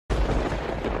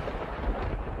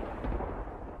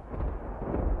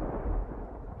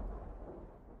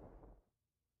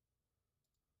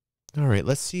All right,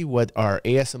 let's see what our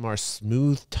ASMR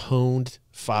smooth-toned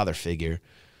father figure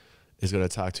is going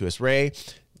to talk to us. Ray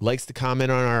likes to comment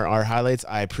on our highlights.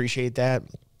 I appreciate that.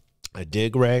 I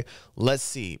dig, Ray. Let's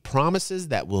see. Promises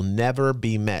that will never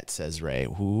be met, says Ray.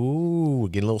 Ooh, we're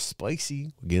getting a little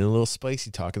spicy. We're getting a little spicy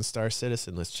talking Star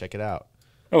Citizen. Let's check it out.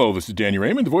 Hello, this is Danny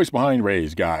Raymond, the voice behind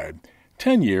Ray's Guide.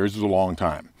 10 years is a long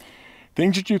time.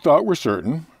 Things that you thought were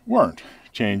certain weren't.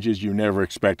 Changes you never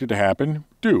expected to happen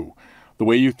do. The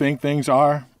way you think things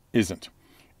are isn't.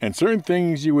 And certain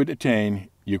things you would attain,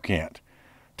 you can't.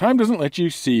 Time doesn't let you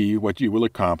see what you will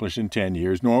accomplish in 10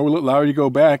 years, nor will it allow you to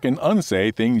go back and unsay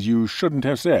things you shouldn't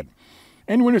have said.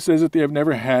 Anyone who says that they have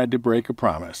never had to break a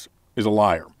promise is a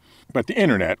liar. But the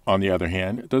internet, on the other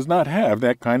hand, does not have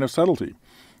that kind of subtlety.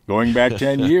 Going back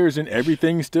 10 years and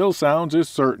everything still sounds as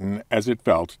certain as it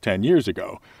felt 10 years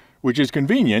ago, which is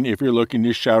convenient if you're looking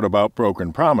to shout about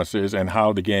broken promises and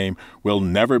how the game will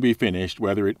never be finished,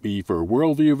 whether it be for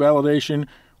worldview validation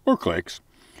or clicks.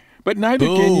 But neither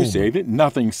can you say that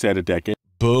nothing said a decade.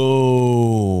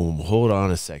 Boom. Hold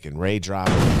on a second. Ray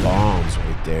dropping bombs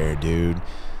right there, dude.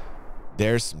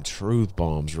 There's some truth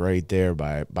bombs right there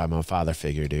by my father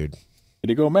figure, dude.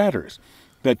 Ago matters.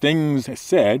 That things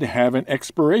said have an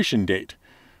expiration date.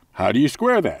 How do you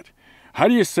square that? How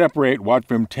do you separate what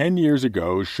from 10 years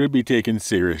ago should be taken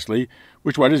seriously,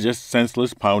 with what is just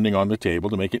senseless pounding on the table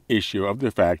to make an issue of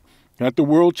the fact that the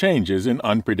world changes in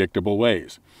unpredictable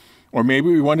ways? Or maybe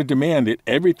we want to demand that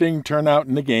everything turn out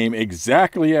in the game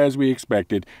exactly as we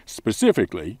expected,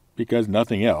 specifically because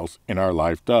nothing else in our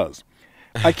life does.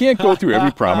 I can't go through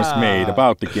every promise made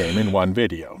about the game in one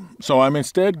video, so I'm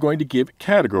instead going to give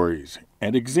categories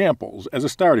and examples as a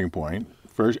starting point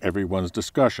for everyone's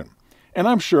discussion. And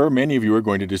I'm sure many of you are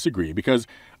going to disagree because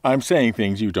I'm saying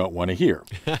things you don't want to hear.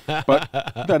 But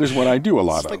that is what I do a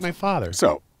lot of. Like my father.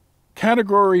 So,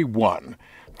 category 1,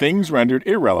 things rendered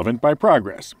irrelevant by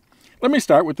progress. Let me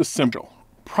start with the simple,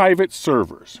 private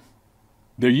servers.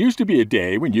 There used to be a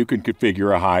day when you could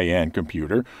configure a high-end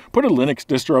computer, put a Linux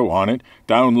distro on it,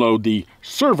 download the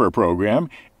server program,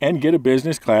 and get a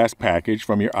business class package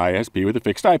from your ISP with a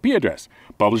fixed IP address,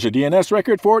 publish a DNS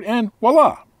record for it, and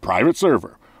voila, private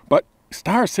server. But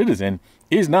Star Citizen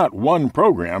is not one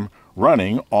program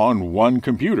running on one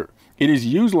computer. It is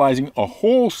utilizing a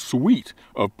whole suite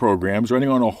of programs running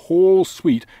on a whole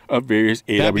suite of various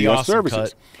AWS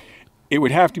services. It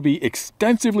would have to be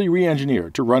extensively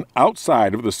re-engineered to run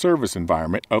outside of the service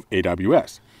environment of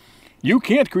AWS. You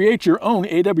can't create your own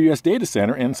AWS data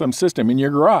center and some system in your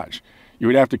garage. You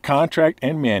would have to contract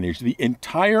and manage the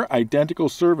entire identical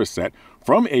service set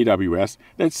from AWS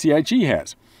that CIG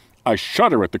has. I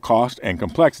shudder at the cost and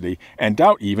complexity and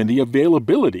doubt even the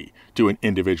availability to an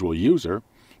individual user.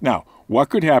 Now, what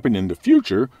could happen in the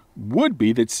future would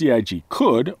be that CIG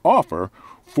could offer,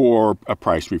 for a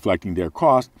price reflecting their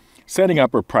cost, setting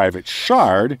up a private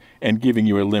shard and giving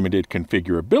you a limited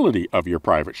configurability of your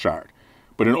private shard.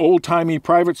 But an old-timey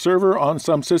private server on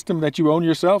some system that you own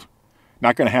yourself?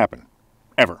 Not going to happen.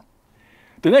 Ever.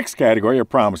 The next category are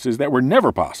promises that were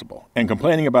never possible, and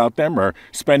complaining about them or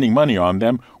spending money on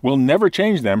them will never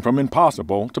change them from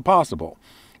impossible to possible.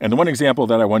 And the one example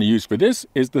that I want to use for this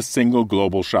is the single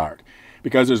global shard.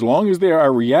 Because as long as there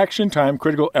are reaction time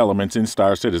critical elements in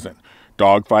Star Citizen,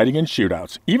 dogfighting and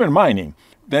shootouts, even mining,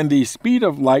 then the speed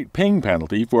of light ping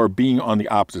penalty for being on the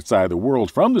opposite side of the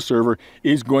world from the server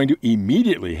is going to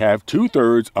immediately have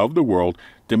 2/3 of the world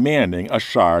demanding a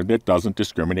shard that doesn't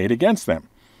discriminate against them.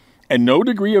 And no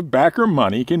degree of backer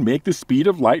money can make the speed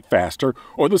of light faster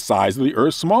or the size of the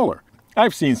Earth smaller.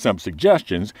 I've seen some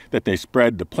suggestions that they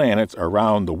spread the planets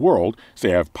around the world,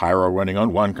 say have Pyro running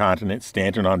on one continent,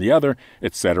 Stanton on the other,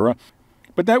 etc.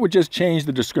 But that would just change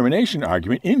the discrimination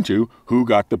argument into who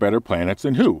got the better planets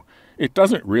and who. It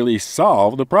doesn't really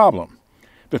solve the problem.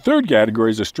 The third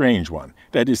category is a strange one.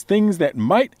 That is, things that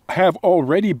might have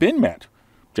already been met,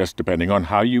 just depending on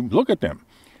how you look at them.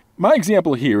 My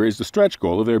example here is the stretch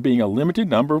goal of there being a limited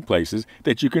number of places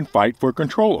that you can fight for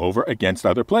control over against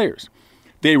other players.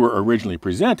 They were originally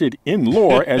presented in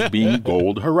lore as being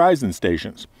gold horizon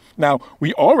stations. Now,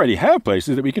 we already have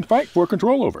places that we can fight for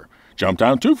control over.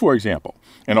 Jumptown 2, for example,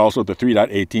 and also the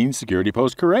 3.18 security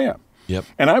post Korea. Yep.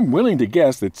 And I'm willing to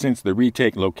guess that since the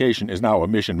retake location is now a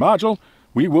mission module,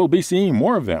 we will be seeing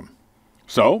more of them.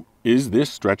 So, is this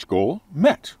stretch goal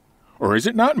met? Or is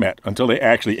it not met until they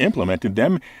actually implemented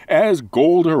them as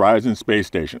Gold Horizon space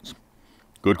stations?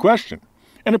 Good question,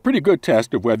 and a pretty good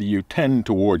test of whether you tend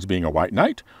towards being a white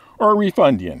knight or a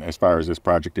refundian as far as this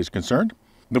project is concerned.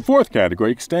 The fourth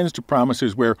category extends to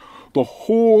promises where the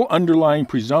whole underlying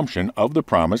presumption of the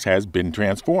promise has been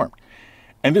transformed.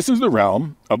 And this is the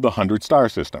realm of the 100-star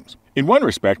systems. In one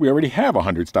respect, we already have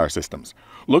 100-star systems.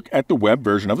 Look at the web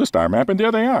version of the star map, and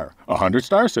there they are.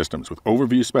 100-star systems with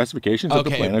overview specifications of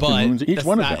the planets and moons, each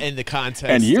one of them. In the context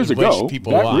and years ago,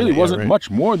 that really wasn't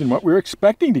much more than what we were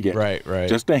expecting to get. Right.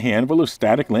 Just a handful of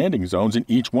static landing zones in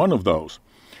each one of those.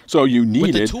 So you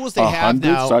needed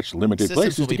 100 such limited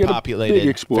places to get a big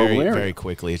explorable area. Very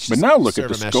quickly. But now look at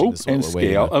the scope and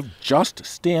scale of just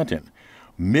Stanton.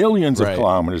 Millions of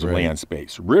kilometers of land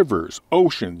space, rivers,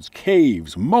 oceans,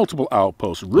 caves, multiple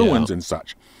outposts, ruins, and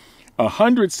such.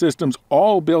 100 systems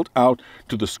all built out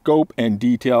to the scope and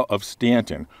detail of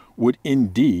Stanton would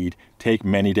indeed take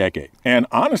many decades. And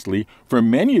honestly, for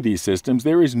many of these systems,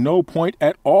 there is no point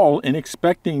at all in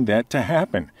expecting that to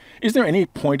happen. Is there any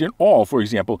point at all, for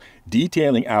example,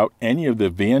 detailing out any of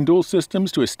the Vandal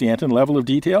systems to a Stanton level of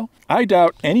detail? I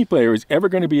doubt any player is ever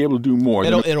going to be able to do more.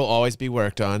 It'll always be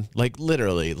worked on. Like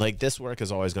literally, like this work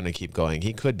is always going to keep going.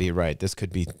 He could be right. This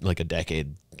could be like a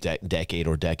decade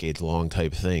or decades long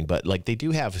type thing. But like they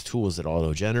do have tools that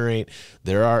auto generate.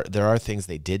 There are things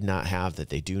they did not have that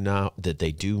they do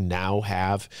now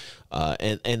have.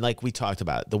 And like we talked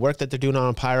about, the work that they're doing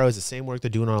on Pyro is the same work they're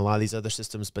doing on a lot of these other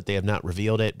systems, but they have not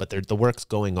revealed it. But the work's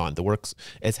going on.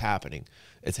 It's happening.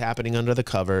 It's happening under the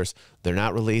covers. They're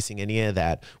not releasing any of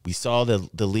that. We saw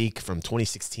the leak from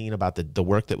 2016 about the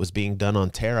work that was being done on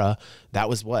Terra. That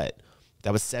was what?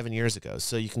 That was 7 years ago.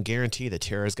 So you can guarantee that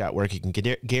Terra's got work. You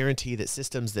can guarantee that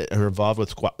systems that are involved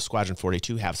with Squadron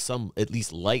 42 have some at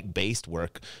least light-based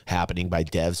work happening by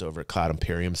devs over at Cloud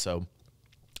Imperium. So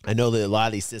I know that a lot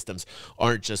of these systems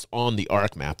aren't just on the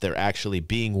ARC map. They're actually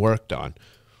being worked on.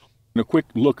 A quick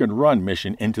look and run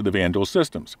mission into the Vandal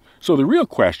systems. So the real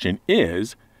question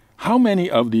is, how many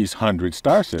of these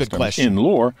 100-star systems in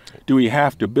lore do we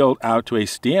have to build out to a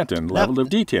Stanton level of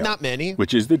detail? Not many.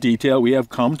 Which is the detail we have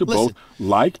come to both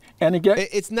like and again.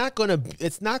 It's not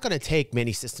gonna take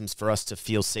many systems for us to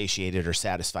feel satiated or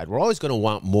satisfied. We're always going to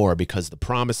want more because the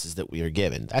promises that we are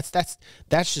given.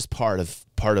 That's just part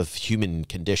of human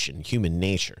condition, human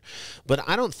nature. But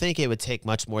I don't think it would take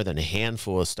much more than a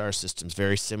handful of star systems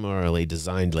very similarly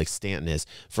designed like Stanton is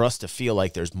for us to feel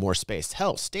like there's more space.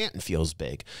 Hell, Stanton feels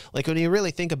big. Like when you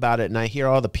really think about it, and I hear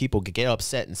all the people get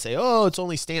upset and say, oh, it's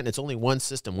only Stanton, it's only one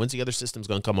system. When's the other system's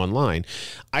going to come online?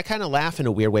 I kind of laugh in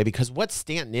a weird way because what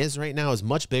Stanton is right now is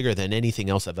much bigger than anything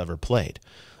else I've ever played,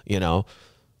 you know?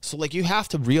 So like you have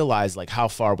to realize like how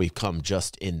far we've come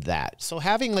just in that. So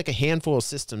having like a handful of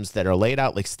systems that are laid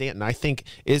out like Stanton, I think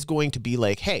is going to be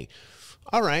like, hey,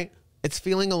 all right, it's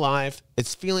feeling alive.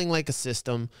 It's feeling like a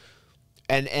system.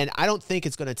 And I don't think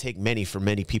it's going to take many for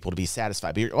many people to be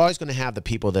satisfied. But you're always going to have the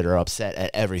people that are upset at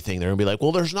everything. They're going to be like,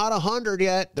 well, there's not 100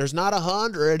 yet. There's not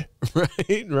 100,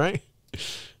 right?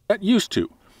 That used to.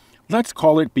 Let's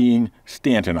call it being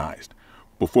Stantonized.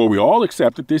 Before we all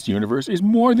accept that this universe is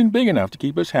more than big enough to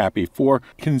keep us happy for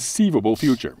conceivable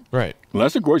future. Right.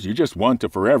 Unless, of course, you just want to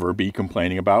forever be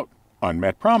complaining about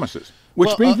unmet promises.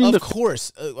 Which brings me to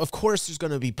of course, there's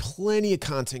going to be plenty of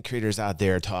content creators out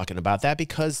there talking about that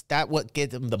because that what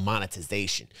gives them the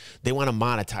monetization. They want to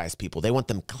monetize people. They want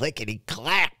them clickety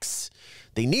clacks.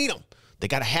 They need them. They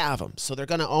got to have them. So they're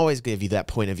going to always give you that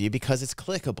point of view because it's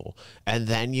clickable. And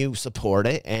then you support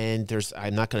it. And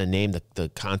I'm not going to name the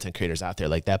content creators out there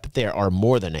like that, but there are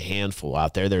more than a handful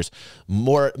out there. There's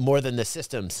more than the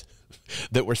systems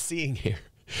that we're seeing here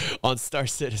on Star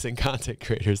Citizen content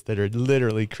creators that are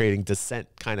literally creating dissent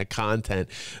kind of content,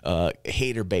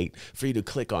 hater bait for you to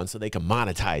click on so they can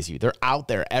monetize you. They're out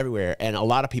there everywhere. And a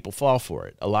lot of people fall for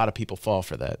it. A lot of people fall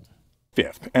for that.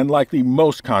 Fifth, and likely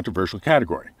most controversial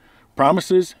category.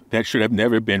 Promises that should have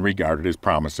never been regarded as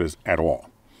promises at all.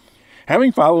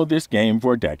 Having followed this game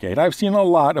for a decade, I've seen a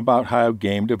lot about how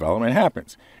game development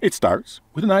happens. It starts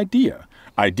with an idea.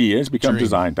 Ideas become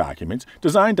design documents.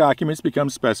 Design documents become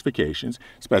specifications.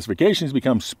 Specifications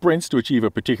become sprints to achieve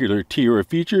a particular tier of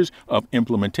features of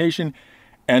implementation,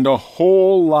 and a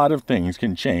whole lot of things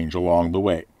can change along the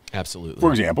way. Absolutely. For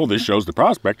example, this shows the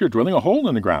prospector drilling a hole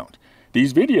in the ground.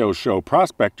 These videos show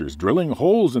prospectors drilling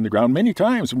holes in the ground many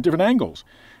times from different angles.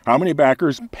 How many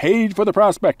backers paid for the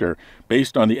prospector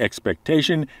based on the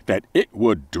expectation that it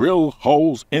would drill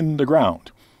holes in the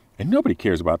ground? And nobody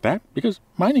cares about that because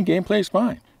mining gameplay is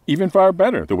fine. Even far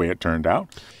better the way it turned out.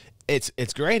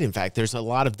 It's great. In fact, there's a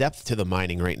lot of depth to the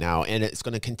mining right now, and it's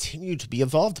going to continue to be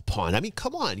evolved upon. I mean,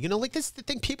 come on, you know, like this is the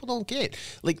thing people don't get.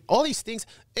 Like all these things,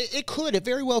 it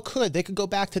very well could. They could go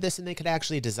back to this, and they could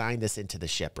actually design this into the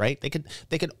ship, right? They could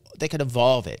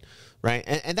evolve it, right?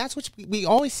 And that's what we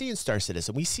always see in Star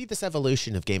Citizen. We see this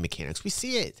evolution of game mechanics. We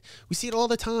see it all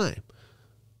the time.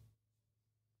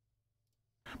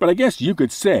 But I guess you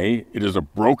could say it is a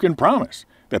broken promise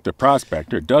that the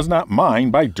prospector does not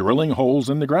mine by drilling holes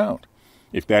in the ground.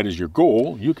 If that is your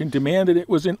goal, you can demand that it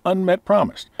was an unmet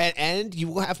promise. And you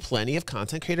will have plenty of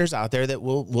content creators out there that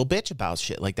will bitch about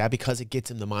shit like that because it gets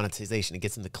them the monetization, it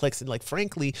gets them the clicks. And like,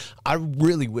 frankly, I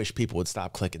really wish people would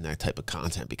stop clicking that type of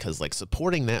content because like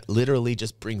supporting that literally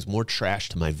just brings more trash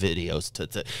to my videos,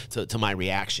 to my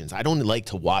reactions. I don't like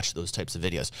to watch those types of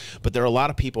videos, but there are a lot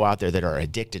of people out there that are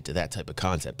addicted to that type of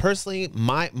content. Personally,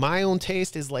 my own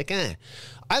taste is like,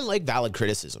 I like valid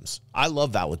criticisms. I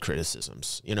love valid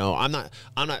criticisms. You know, I'm not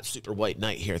super white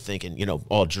knight here thinking, you know,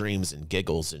 all dreams and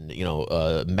giggles and, you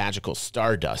know, magical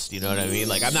stardust. You know what I mean?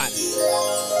 Like, I'm not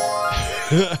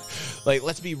like,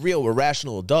 let's be real. We're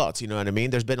rational adults. You know what I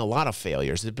mean? There's been a lot of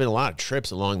failures. There's been a lot of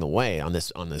trips along the way on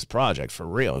this project for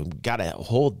real. We got to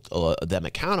hold them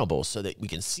accountable so that we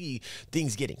can see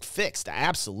things getting fixed.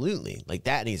 Absolutely. Like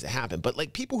that needs to happen. But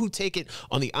like people who take it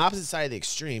on the opposite side of the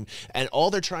extreme and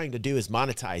all they're trying to do is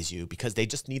monetize you because they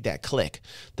just need that click,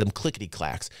 them clickety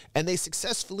clacks, and they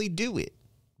successfully do it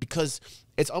because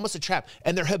it's almost a trap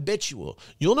and they're habitual.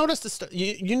 You'll notice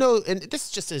you know, and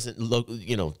this just isn't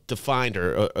you know, defined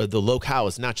or the locale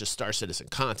is not just Star Citizen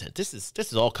content. This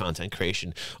is all content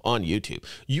creation on YouTube.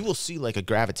 You will see like a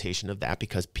gravitation of that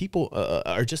because people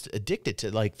are just addicted to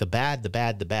like the bad.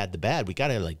 We got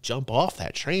to like jump off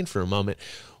that train for a moment.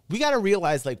 We got to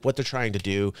realize like what they're trying to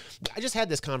do. I just had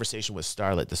this conversation with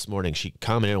Starlet this morning. She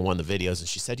commented on one of the videos and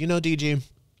she said, you know, DG,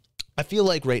 I feel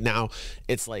like right now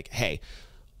it's like, hey,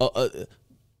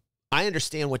 I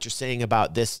understand what you're saying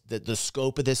about this, the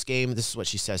scope of this game. This is what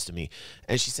she says to me.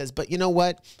 And she says, but you know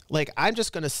what? Like, I'm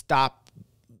just going to stop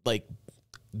like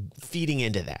feeding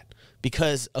into that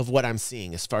because of what I'm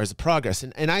seeing as far as the progress.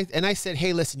 And I said,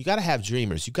 hey, listen, you got to have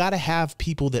dreamers. You got to have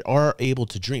people that are able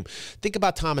to dream. Think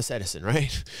about Thomas Edison,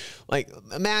 right? Like,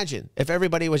 imagine if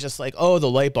everybody was just like, oh, the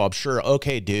light bulb. Sure.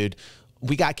 Okay, dude,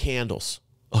 we got candles.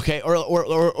 Okay.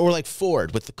 Or like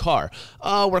Ford with the car.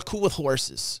 Oh, we're cool with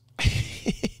horses.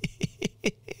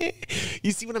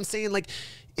 You see what I'm saying? Like,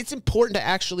 it's important to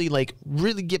actually like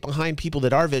really get behind people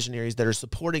that are visionaries that are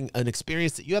supporting an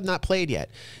experience that you have not played yet.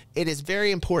 It is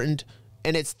very important,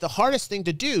 and it's the hardest thing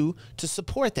to do to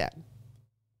support that,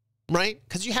 right?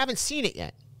 Because you haven't seen it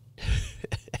yet.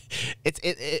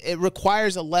 It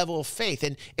requires a level of faith,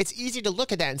 and it's easy to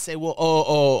look at that and say, well,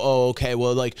 okay,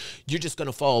 well, like you're just going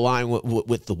to fall in line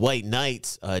with the white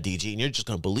knights, DG, and you're just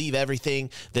going to believe everything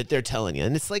that they're telling you.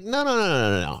 And it's like,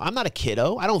 no. I'm not a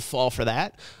kiddo. I don't fall for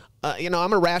that. You know,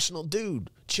 I'm a rational dude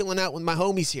chilling out with my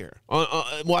homies here,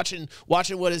 watching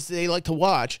what they like to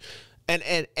watch.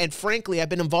 And frankly, I've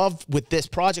been involved with this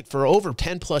project for over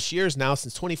 10 plus years now,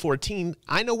 since 2014.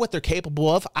 I know what they're capable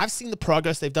of. I've seen the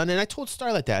progress they've done. And I told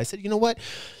Starlight that. I said, you know what?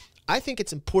 I think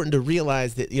it's important to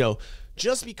realize that, you know,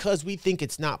 just because we think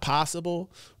it's not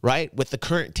possible, right, with the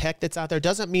current tech that's out there,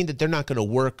 doesn't mean that they're not going to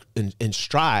work and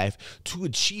strive to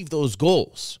achieve those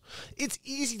goals. It's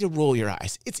easy to roll your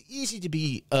eyes. It's easy to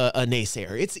be a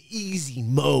naysayer. It's easy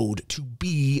mode to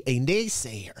be a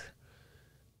naysayer.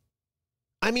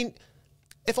 I mean,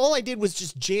 if all I did was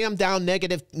just jam down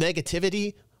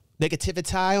negativity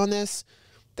on this,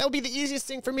 that would be the easiest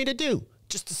thing for me to do.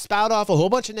 Just to spout off a whole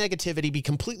bunch of negativity, be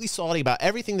completely salty about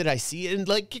everything that I see, and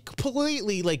like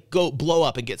completely like go blow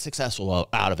up and get successful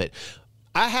out of it.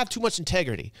 I have too much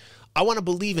integrity. I want to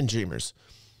believe in dreamers.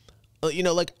 You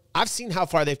know, like I've seen how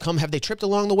far they've come. Have they tripped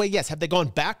along the way? Yes. Have they gone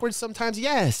backwards sometimes?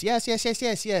 Yes.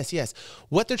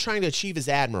 What they're trying to achieve is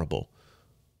admirable.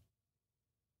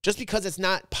 Just because it's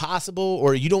not possible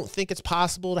or you don't think it's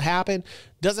possible to happen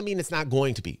doesn't mean it's not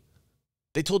going to be.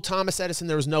 They told Thomas Edison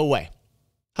there was no way.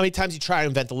 How many times you try to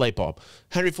invent the light bulb?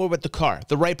 Henry Ford with the car,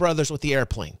 the Wright brothers with the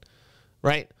airplane,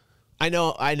 right? I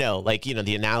know, like, you know,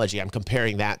 the analogy, I'm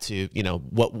comparing that to, you know,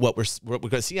 what we're going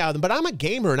to see out of them. But I'm a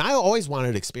gamer and I always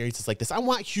wanted experiences like this. I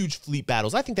want huge fleet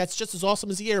battles. I think that's just as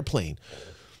awesome as the airplane.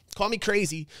 Call me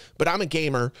crazy, but I'm a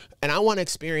gamer and I want an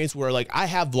experience where like I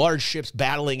have large ships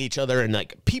battling each other and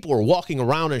like people are walking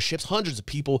around in ships, hundreds of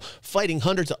people fighting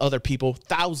hundreds of other people,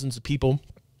 thousands of people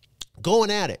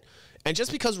going at it. And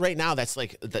just because right now that's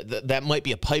like that might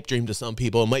be a pipe dream to some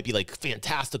people, it might be like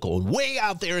fantastical and way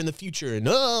out there in the future, and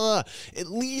at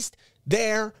least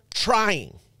they're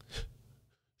trying.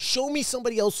 Show me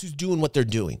somebody else who's doing what they're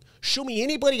doing. Show me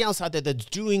anybody else out there that's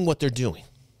doing what they're doing.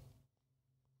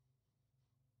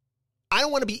 I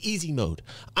don't want to be easy mode.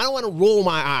 I don't want to roll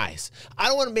my eyes. I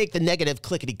don't want to make the negative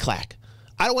clickety clack.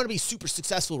 I don't want to be super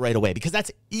successful right away because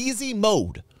that's easy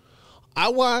mode. I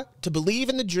want to believe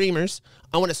in the dreamers.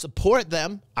 I want to support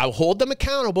them. I'll hold them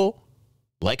accountable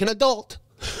like an adult.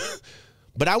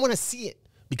 But I want to see it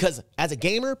Because as a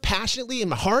gamer, passionately in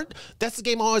my heart, that's the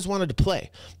game I always wanted to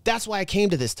play. That's why I came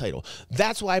to this title.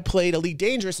 That's why I played Elite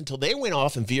Dangerous until they went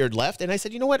off and veered left. And I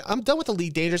said, you know what? I'm done with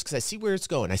Elite Dangerous because I see where it's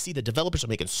going. I see the developers are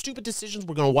making stupid decisions.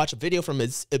 We're going to watch a video from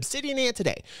Obsidian Ant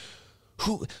today,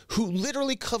 who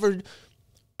literally covered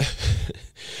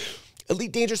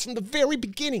Elite Dangerous from the very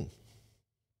beginning.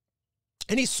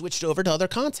 And he switched over to other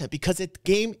content because the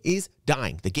game is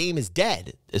dying. The game is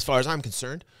dead as far as I'm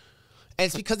concerned. And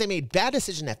it's because they made bad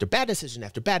decision after bad decision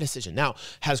after bad decision. Now,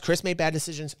 has Chris made bad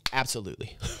decisions?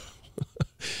 Absolutely.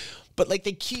 But like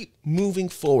they keep moving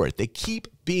forward. They keep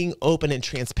being open and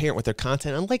transparent with their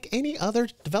content. Unlike any other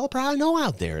developer I know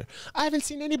out there, I haven't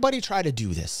seen anybody try to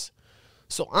do this.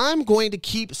 So I'm going to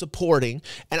keep supporting,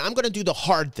 and I'm going to do the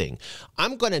hard thing.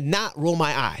 I'm going to not roll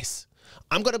my eyes.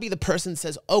 I'm going to be the person that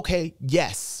says, okay,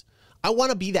 yes, I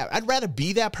want to be that. I'd rather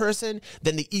be that person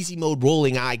than the easy mode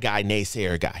rolling eye guy,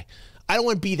 naysayer guy. I don't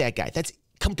want to be that guy. That's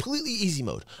completely easy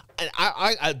mode. And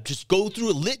I just go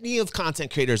through a litany of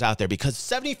content creators out there because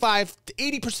 75 to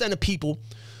 80% of people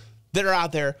that are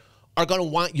out there are going to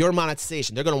want your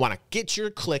monetization. They're going to want to get your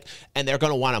click, and they're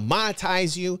going to want to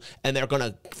monetize you, and they're going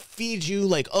to feed you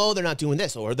like, oh, they're not doing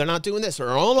this, or they're not doing this, or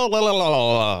oh, la, la, la, la,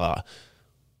 la, la.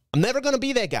 I'm never going to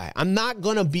be that guy. I'm not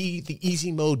going to be the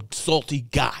easy mode salty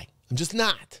guy. I'm just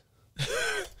not.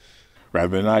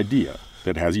 Rather than an idea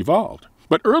that has evolved.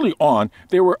 But early on,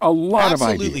 there were a lot of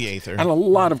ideas Aether. and a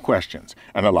lot of questions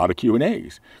and a lot of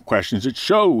Q&As. Questions at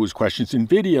shows, questions in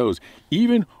videos,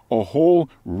 even a whole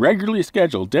regularly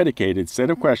scheduled dedicated set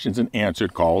of questions and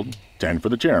answered called 10 for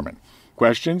the Chairman.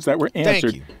 Questions that were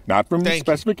answered not from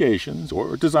specifications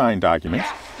or design documents,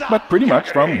 but pretty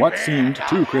much from what seemed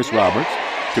to Chris Roberts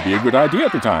to be a good idea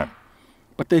at the time.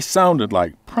 But they sounded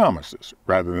like promises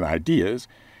rather than ideas,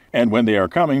 and when they are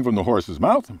coming from the horse's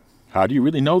mouth, how do you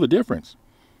really know the difference?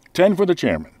 10 for the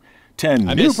Chairman. 10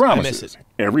 new promises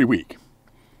every week.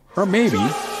 Or maybe...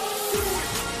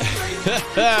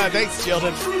 Thanks,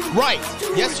 children. Right.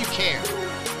 Yes, you can.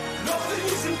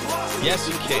 Yes,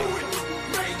 you can.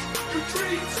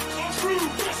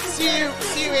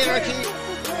 See you,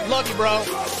 Anarchy. Love you, bro.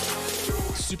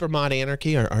 Supermod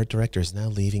Anarchy, our art director, is now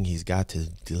leaving. He's got to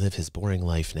live his boring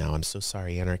life now. I'm so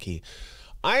sorry, Anarchy.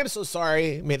 I am so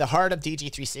sorry. May the heart of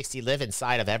DG360 live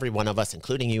inside of every one of us,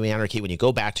 including you, Anarchy. When you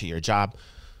go back to your job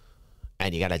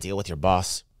and you got to deal with your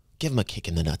boss, give him a kick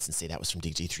in the nuts and say that was from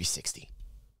DG360.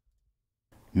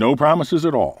 No promises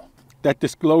at all. That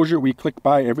disclosure we click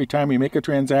by every time we make a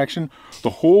transaction, the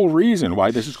whole reason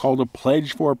why this is called a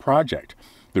pledge for a project,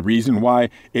 the reason why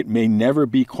it may never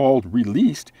be called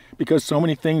released, because so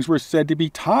many things were said to be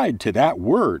tied to that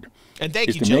word. And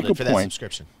thank you, Children, for that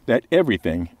subscription. That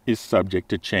everything is subject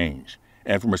to change.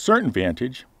 And from a certain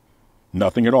vantage,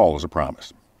 nothing at all is a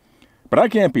promise. But I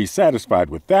can't be satisfied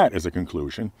with that as a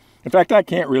conclusion. In fact, I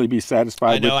can't really be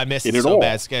satisfied with it at all. I missed it so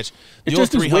bad, Sketch. The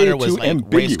old 300 was like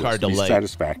race car delay.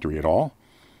 Satisfactory at all.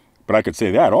 But I could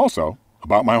say that also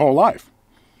about my whole life.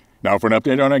 Now for an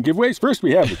update on our giveaways, first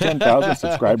we have the 10,000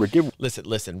 subscriber giveaway.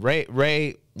 Listen,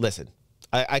 Ray, listen.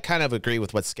 I kind of agree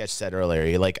with what Sketch said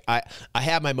earlier. Like I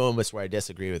have my moments where I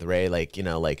disagree with Ray. Like, you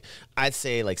know, like I'd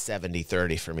say like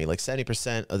 70-30 for me. Like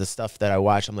 70% of the stuff that I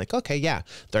watch, I'm like, okay, yeah.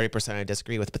 30% I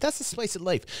disagree with. But that's the spice of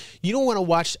life. You don't want to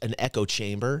watch an echo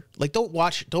chamber. Like don't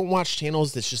watch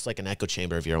channels that's just like an echo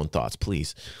chamber of your own thoughts,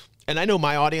 please. And I know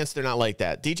my audience, they're not like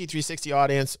that. DG360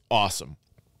 audience, awesome.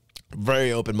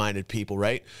 Very open-minded people,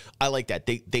 right? I like that.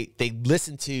 They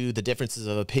listen to the differences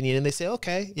of opinion and they say,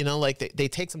 okay, you know, like they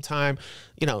take some time,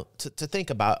 you know, to think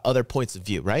about other points of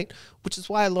view, right? Which is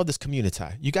why I love this community.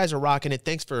 You guys are rocking it.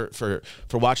 Thanks for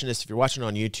watching this. If you're watching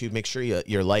on YouTube, make sure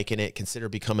you're liking it. Consider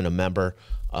becoming a member.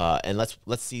 And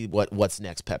let's see what's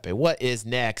next, Pepe. What is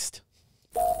next?